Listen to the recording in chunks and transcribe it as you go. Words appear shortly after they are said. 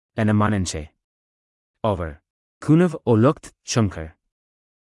lena manan sé. Over. Cúnamh ó lucht tionchair.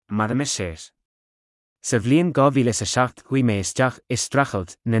 Madam is sés. Sa bhliain 2007 chuaigh mé isteach is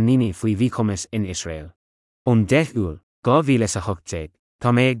strachelt na níní faoi bhíchumas in Israel. Ón 10 úil 2018,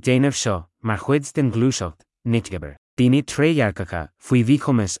 tá mé ag déanamh seo mar chuid den glúiseacht nitgeabar. Daoine trédhearcacha faoi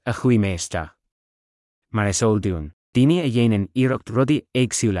bhíchumas a chuaigh mé isteach. Mar is ól dúin, daoine a dhéanann iarracht rudaí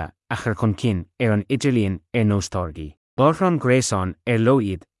éagsúla a chur chun cinn ar an idirlíon ar nóstáirgí. Báithreán gréasán ar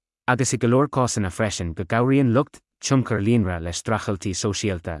lóiad, agus I go leor cásanna freisin go gabhraíonn lucht tionchair líonra le strachaltaí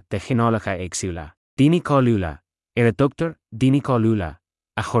sóisialta de chineálacha éagsúla. Daoine cáiliúla, ar a dtugtar daoine cáiliúla,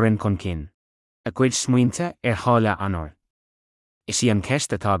 a churann chun cinn. A gcuid smaointe ar hála anóir. Is í an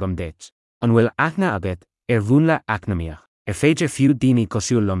ceist atá agam dit, an bhfuil aithne agat ar bhúnla eacnamaíoch, ar féidir fiú daoine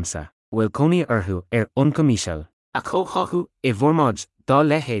cosúil lomsa, bhfuil conaí orthu ar ioncoimíseal, a chóchathú I bhformáid dá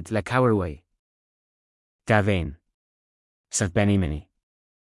lehéad le cabharmhaí. Da bhéin. Sa benny mini.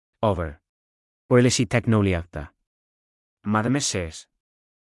 Over. Uirlisí technoliaachta. Madam is sés.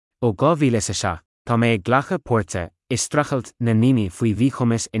 Ó 2007, tá mé ag ghlacha pórta is strachelt na níní faoi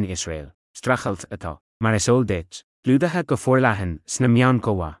bhíchumas in Israel. Strachelt atá, mar is ól dit, glúdathe go forleathan sna meán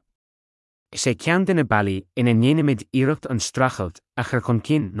comha. Is é ceann de na bailí ina ndéanamid iarracht an strachelt a chur chun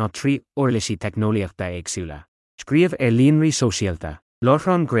cinn ná trí uirlisí technoliaachta éagsúla. Scríomh ar líonraí sóisialta,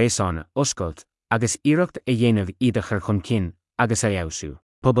 láithreán gréasána oscailt, agus iarracht a dhéanamh iad a chur chun cinn agus a dheabhsú.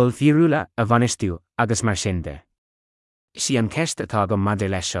 Pobal fiúla a bhanistú agus mar sin de. Is í an ceist atá go maidir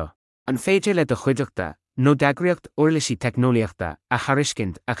leis seo. An féidir le do chuideachta nó deagraíocht uirlisí technoliaachta a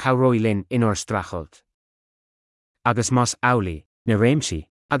thairiscint a chabhróidh linn inár strachelt. Agus más amhlaí, na réimsí,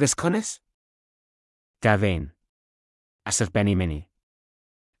 agus conas? Da bhéin. As a benny mini.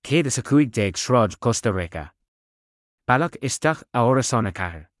 115 shráid Costa Rica. Bailach isteach a órasán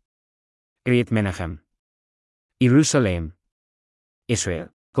cathair. Iad Menachem. Jerusalem. Israel.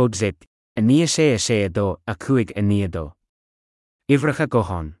 Cód zip. A sé dó a cuaig a níadó. Ivracha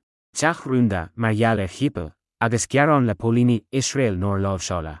gohan. Teach rúnda mar gheall chipa, agus gearán le pólíní Israel nóir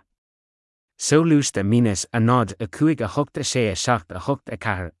lámhseála. So lús de mínas a nád a cuaig a thucht a sé a seacht a thucht a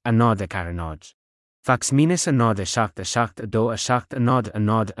cathair a nád a cathair nád. Fax mínas a nád a seacht a dó a seacht a nád a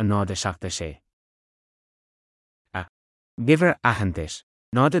nád a nád a seacht a sé. A. Giver achantis.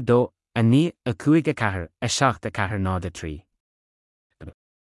 Nád a dó a ní a cuaig a cathair a seacht a cathair nád a trí.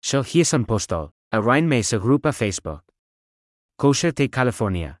 Seo híos an postal, a rainn mé sa grúpa Facebook. Kosher te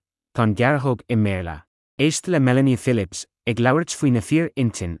California, tá gearthóg I Méarla. Éist le Melanie Phillips, ag labhairt faoin na fíor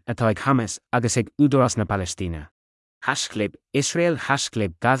intin atá ag Hamas agus ag údarás na Palestína. Hasclib Israel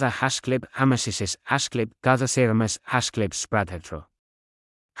hasclib Gaza hasclib Hamasisis hasclib Gaza Seramas hasclib Spradhetro.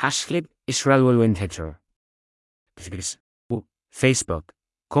 Hasclib Israel Windhetro. Facebook.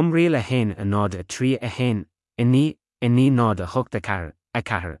 Cum rial a hain a nád a trí a hain, a ní nád a thucht a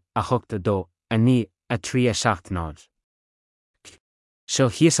cathair, a thucht a dó, a ní a trí a seacht nád. Seo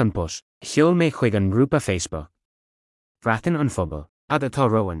híos an post, cheol mé chuig an grúpa Facebook. Bhreatain an phobal, ad atá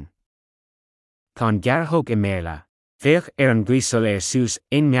roin. Tá an gearthóg I Méarla. Bheadh ar an gcuasúil ar sús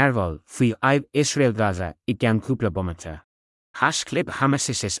ein mearbhall faoi aibh Israel Gaza I gceann cúpla bomata. Hasclib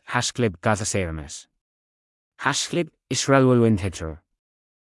Hamasisis hasclib Gaza Seramas. Hasclib Israel Windhetro.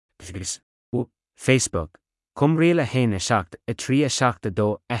 Facebook. Cum rial a hain a seacht a trí a seacht a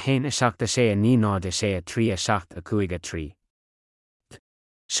dó a hain a seacht a sé a ní nád a sé a trí a seacht a cuaig a trí.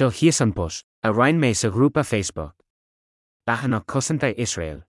 Seo híos an post, a rainn mé sa grúpa Facebook. Leathanach cosanta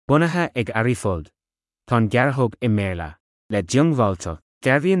Israel, bunathe ag Arifod. Tá an gearthóg I Méarla. Le diongmháilteach,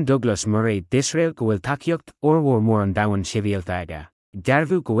 dearbhíonn Douglas Murray d'Israel go bhfuil takeíocht ormhór mór an domhain sibhialta aige.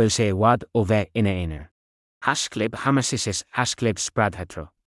 Dearbhú go bhfuil sé bhfad ó bheith ina éinear. Hasclib Hamasisis hasclib Spradhetro.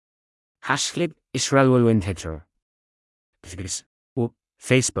 Hasclib Israel Windhetro.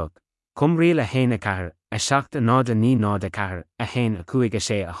 Facebook. Cum rial a hain a cathair, a seacht a nád a ní nád a cathair, a hain a cuaig a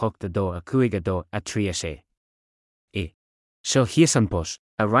sé a thucht a dó a cuaig a dó a trí a sé. Seo híos an post,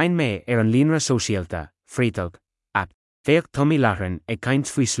 a rainn mé ar an líonra sóisialta, frítalk, bheadh Tommy Lahran ag caint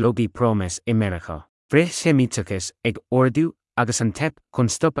faoi slógaí prómas I Meireachá. Bhreith sé mítachas ag ordú agus an tep chun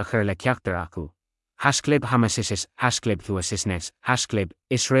stop a chur le ceachtar acu. Hasclib Hamasisis hasclib Thuasisnes hasclib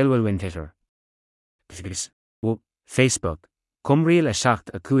Israel Windhetro. Facebook. Cum rial a seacht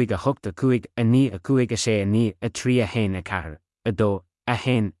a cuaig a thucht a cuaig a ní a cuaig a sé a ní a trí a hain a cathair, a dó, a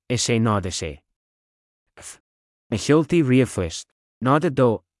hain I sé nád a sé. Na cheoltaí riamhfuist, nád a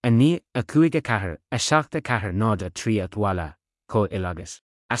dó, a ní a cuaig a cathair, a seacht a cathair nád a trí a dhála, có ilagus.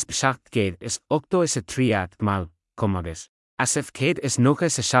 As ba seacht géad is 8 is a trí at mal, cum agus. As if céad is 9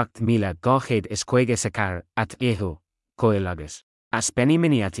 is a seacht míle 200 is 5 is a cathair at éhu, có ilagus. As benny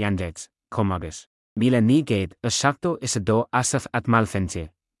mini at yandex, cum agus. Míle ní géad is 7 is a dó asaf at malfente,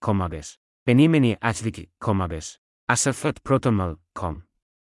 comagus. Benimini atviki, comagus. Asafut protomal, com.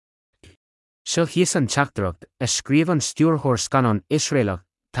 Seo hís an teachtareacht a scríobh an stúrthóir scanán Israelach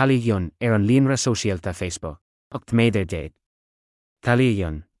talíonn an líonra sosialta Facebook. 8 méidir déad.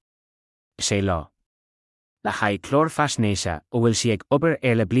 Talíonn. Sé lá. Le haid clór fasnéise ó bhfuil si ag obair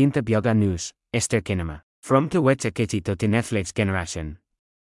le blianta beaga nús, Esther Kinema. From to wet a kitty to the Netflix generation.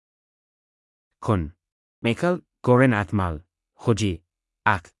 Kun. Michael, Gorin Atmal, Hoji,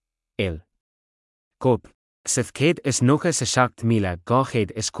 Ak, Il. Kop. Sif céad is nócha sa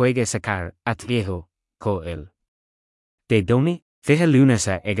 7,250 sa car at vieho, ko il. De doni, fihe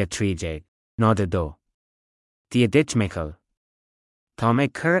lunasa ag a 3 náda dó. Dia dit Michael. Tá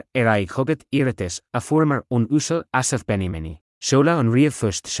ag cur ag chugad iritas a fuairmar ón úsal asaf benimini, seola an riamh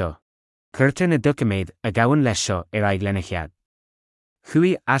fust seo. Curtar na ducaméid a gawan leis seo ag lena chead.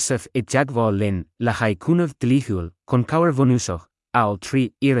 Chui asaf I deagháil linn le chaid cúnamh dlíthúil chun cabhar vonúsach áil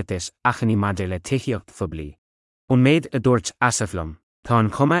 3 iritas achani maidir le tichiocht fubli. Ón méid a dúirt asaflum, tá an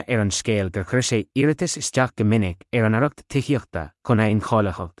cuma an scéal gur chuir sé iritas isteach go minic an aireacht tichiochta chuna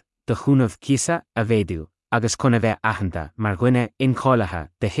inchálachacht, de chúnamh císa a bhéadú, agus chuna bheith achananta mar ghuine incálatha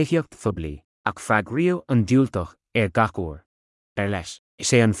de tichiocht fubli, ach freag riú an diúltach gach uair. Leis,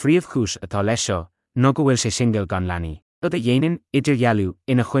 sé an phríomh chúis atá leis seo, nó go bhfuil sé singal gan leanaí. Rud a dhéanann idir dhealú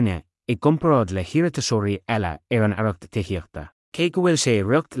ina chuine I gcomparáid le hiarratasóirí eile an aireacht tichiochta. Cé go bhfuil sé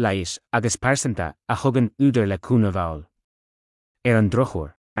rucht leighis agus persanta a thugann údar le cúna bháil. An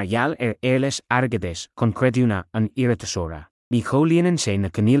drochúir, a gheall éilis airgeadis chun creidúna an iarratasóra. Ní cholíonann sé na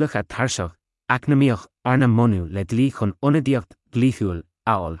canílach a tarsach, ach na míoch arna monú le dlí chun onadíocht glíthúil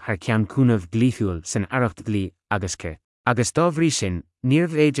áil thar ceann cúnamh glíthúil san aireacht dlí agus cé. Agus dá bhrí sin, níor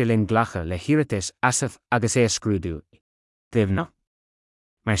bhéidir linn ghlacha le hiarratas asaf agus scrúdú. Dibhna.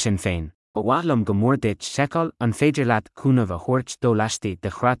 Mar sin féin, ó bhhailm go mór dit seáil an féidir leat cúnamh a thuirt dó leistí de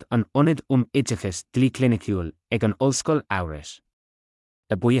chrat an ionad ideichas dlí cliniciúil ag an ollscoil áras.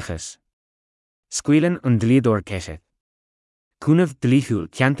 A buíochas. Scuileann an dlíadóir ceise. Cúnamh dlíthúil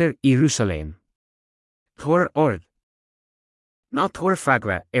ceantar Iarúsailéim. Thuair ord. Ná thuair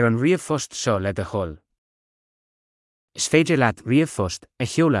freagra an riamh fust seo le de chul. Is féidir leat riamh fust a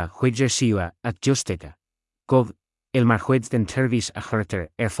cheola chuidir siua a justica. Gov il mar chuid den tuirvís a chuirtar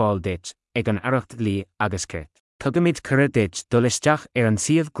fáil dit ag an aireacht dlí agus ceirt. Tugamid cura dit dul isteach an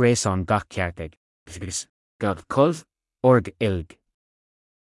siomh gréasán gach ceartaigh. Gad culh org ilg.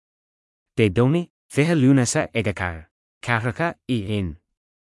 De doni, fihe lúnasa ag a car. Carracha in.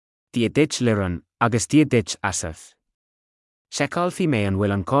 Dia dit liran agus dia dit asaf. Seáil fi mé an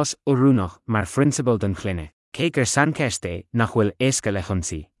bhfuil an cás ó rúnach mar principal don chlinne. Cé gur san ceste nach bhfuil éasca le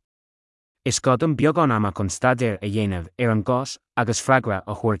chunsaí. Is gadam beagán ama chun stadéir a dhéanamh an gás agus freagra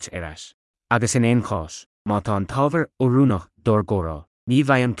a thuirt iras. Agus in éon chás, má tá an tábhar ó rúnach dór górá. Ní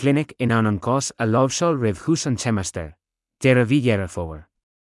bhaid an clinic in an gás a lábhseáil ribh chús an chemister, déir a bhí dhearra fómhar.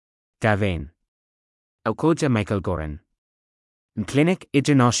 Da bhéin. Cóide Michael Gorin. An clinic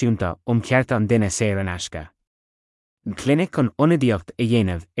idirnáisiúnta cearta an duine séir an aisce. An clinic chun ionadaíocht a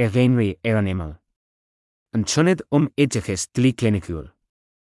dhéanamh bhéonraí an imel. An tionad ideichas dlí clinicúil.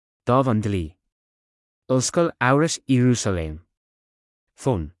 Dámh an dlí. Ollscoil áras Iarúsailéim.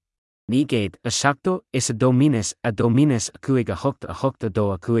 Fún. Ní géad a seachtó is a dóminas a cuaig a thucht a thucht a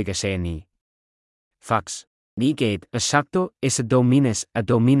dó a cuaig a sé ní. Fax. Ní géad a seachtó is a dóminas a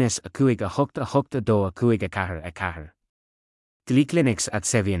cuaig a thucht a dó a cuaig a cahar. Dlí clinics at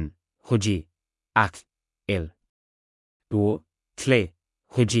Sevian, Hoji, Ak, Il. Dó, Clé,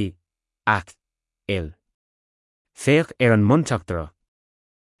 Hoji, Ak, Il. Féach an munteachtarach.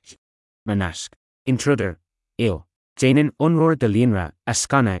 Manasc. Intruder, Eo. Déanann onróir de líonra a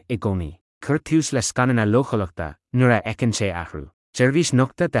scanna I gcónaí. Cur tús le scanna lochalachta nuair a ecann sé athrú. Seirbhís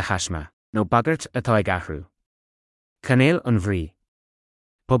nochta de chasma, nó bagart atá ag athrú. Canéal an bhrí.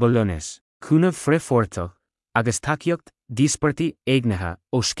 Pobal lunas, cúnamh frithmhórtach, agus takeíocht díospartaí éignithe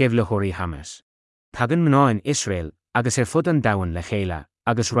ó scéimhleathirí Hamas. Tagann mná in Israel agus fud an domhain le chéile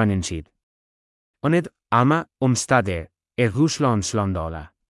agus roinneann siad. Ionad ama stadéir dhúsláin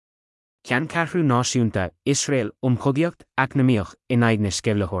slándála. Ceann ceathrú náisiúnta Israel chogaíocht eacnamaíoch in aghaidh na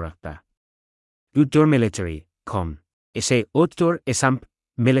scéimhleathireachta. Útdóir military, com. Is é útdóir is amp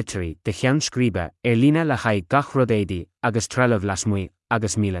military de cheann scríbe líne le chaid gach rud éadaí agus trealamh lasmuigh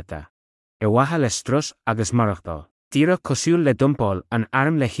agus míleata. Watha le stras agus marachtá. Díreach cosúil le dumpáil an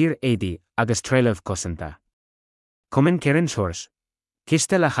arm le hir éadaí agus trealamh cosanta. Cumann ceann soirs.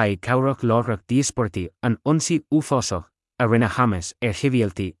 Ciste le chaid cabhrach láithreach díosportaí an ionsaí uafásach a rinne Hamas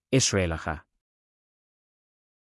chivialtaí Israelacha.